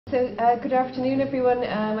Good afternoon, everyone.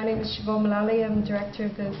 My name is Siobhán Mullally. I'm Director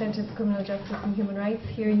of the Centre for Criminal Justice and Human Rights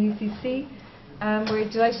here in UCC. We're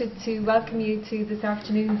delighted to welcome you to this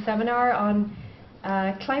afternoon's seminar on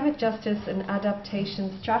climate justice and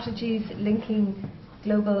adaptation strategies linking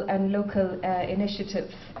global and local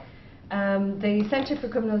initiatives. The Centre for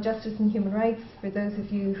Criminal Justice and Human Rights, for those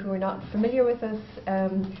of you who are not familiar with us,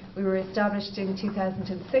 we were established in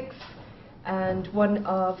 2006. And one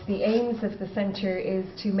of the aims of the Centre is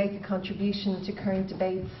to make a contribution to current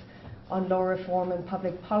debates on law reform and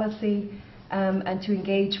public policy, and to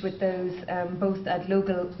engage with those both at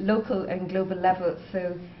local and global levels.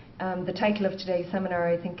 So the title of today's seminar,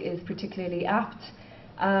 I think, is particularly apt.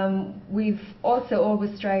 We've also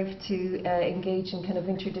always strived to engage in kind of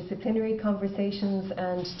interdisciplinary conversations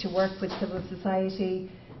and to work with civil society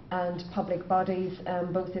and public bodies,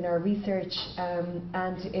 both in our research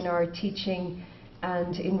and in our teaching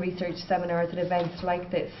and in research seminars and events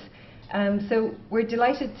like this. So we're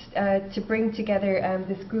delighted to bring together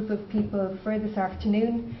this group of people for this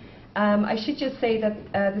afternoon. I should just say that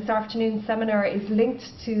this afternoon's seminar is linked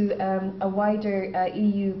to a wider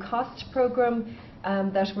EU cost programme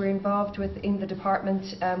that we're involved with in the department,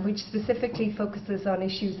 which specifically focuses on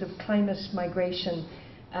issues of climate migration.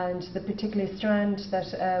 And the particular strand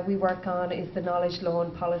that we work on is the knowledge, law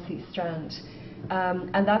and policy strand.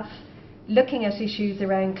 And that's looking at issues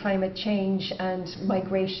around climate change and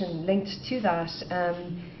migration linked to that.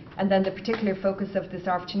 And then the particular focus of this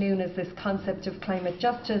afternoon is this concept of climate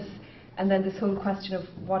justice, and then this whole question of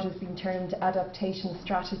what has been termed adaptation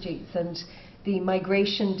strategies. And the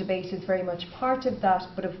migration debate is very much part of that,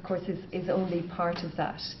 but of course is only part of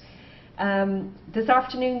that. This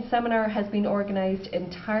afternoon's seminar has been organised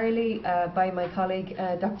entirely by my colleague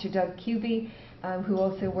Dr. Dug Cubie, who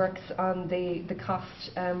also works on the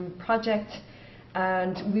cost project,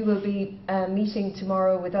 and we will be meeting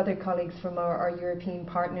tomorrow with other colleagues from our European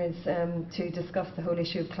partners to discuss the whole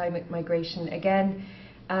issue of climate migration again.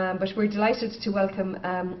 But we're delighted to welcome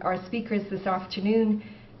our speakers this afternoon.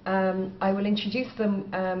 I will introduce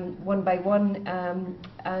them one by one,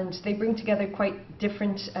 and they bring together quite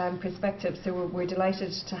different perspectives, so we're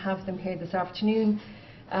delighted to have them here this afternoon.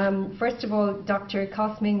 First of all, Dr.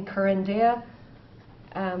 Cosmin Corendea,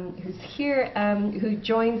 who's here, who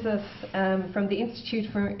joins us from the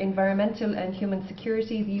Institute for Environmental and Human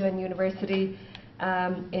Security, the UN University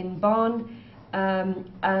in Bonn.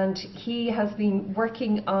 And he has been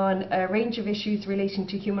working on a range of issues relating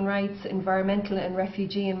to human rights, environmental and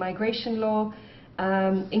refugee and migration law,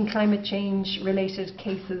 in climate change related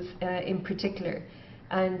cases in particular.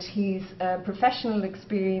 And his professional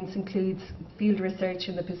experience includes field research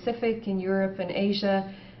in the Pacific, in Europe and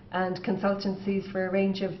Asia, and consultancies for a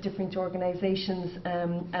range of different organisations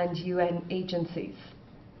and UN agencies.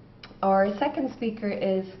 Our second speaker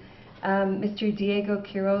is Mr. Diego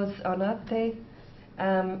Quiroz-Onate,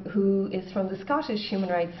 who is from the Scottish Human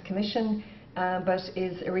Rights Commission, but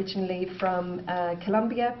is originally from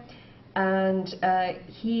Colombia. And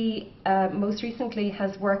he most recently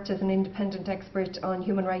has worked as an independent expert on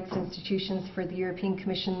human rights institutions for the European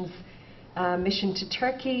Commission's mission to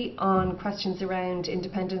Turkey on questions around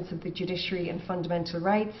independence of the judiciary and fundamental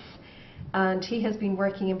rights. And he has been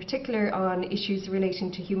working in particular on issues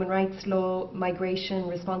relating to human rights law, migration,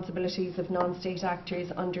 responsibilities of non-state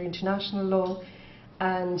actors under international law.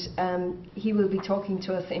 And he will be talking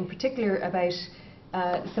to us in particular about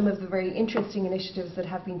some of the very interesting initiatives that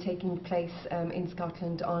have been taking place in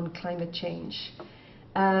Scotland on climate change.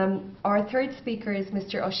 Our third speaker is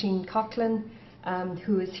Mr. Oisín Coghlan,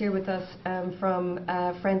 who is here with us from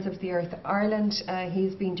Friends of the Earth Ireland.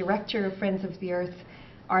 He's been Director of Friends of the Earth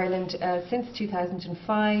Ireland since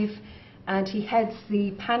 2005, and he heads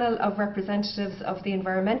the panel of representatives of the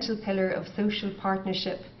environmental pillar of social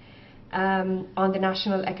partnership on the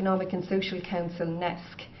National Economic and Social Council,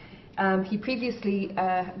 NESC. He previously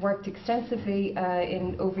worked extensively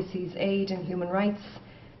in overseas aid and human rights,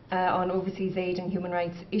 on overseas aid and human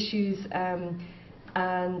rights issues,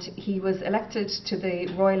 and he was elected to the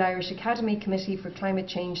Royal Irish Academy Committee for Climate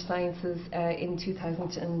Change Sciences in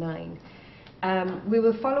 2009. We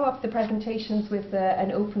will follow up the presentations with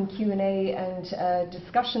an open Q&A and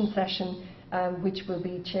discussion session, which will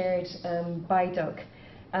be chaired by Doug.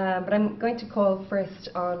 But I'm going to call first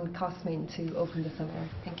on Cosmin to open the seminar.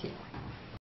 Thank you.